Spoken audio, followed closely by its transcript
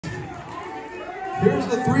Here's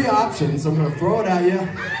the three options. I'm going to throw it at you.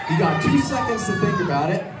 You got 2 seconds to think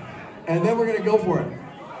about it, and then we're going to go for it.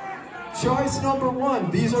 Choice number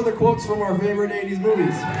one. These are the quotes from our favorite 80s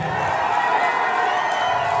movies.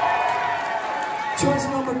 Choice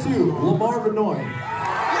number two. Lamar Vannoy.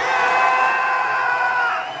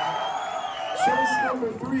 Choice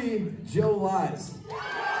number three. Joe lies.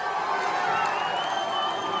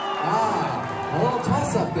 A little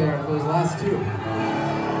toss-up there for those last two.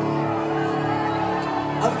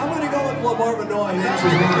 I'm going to go with Lamar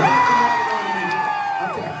Vannoy.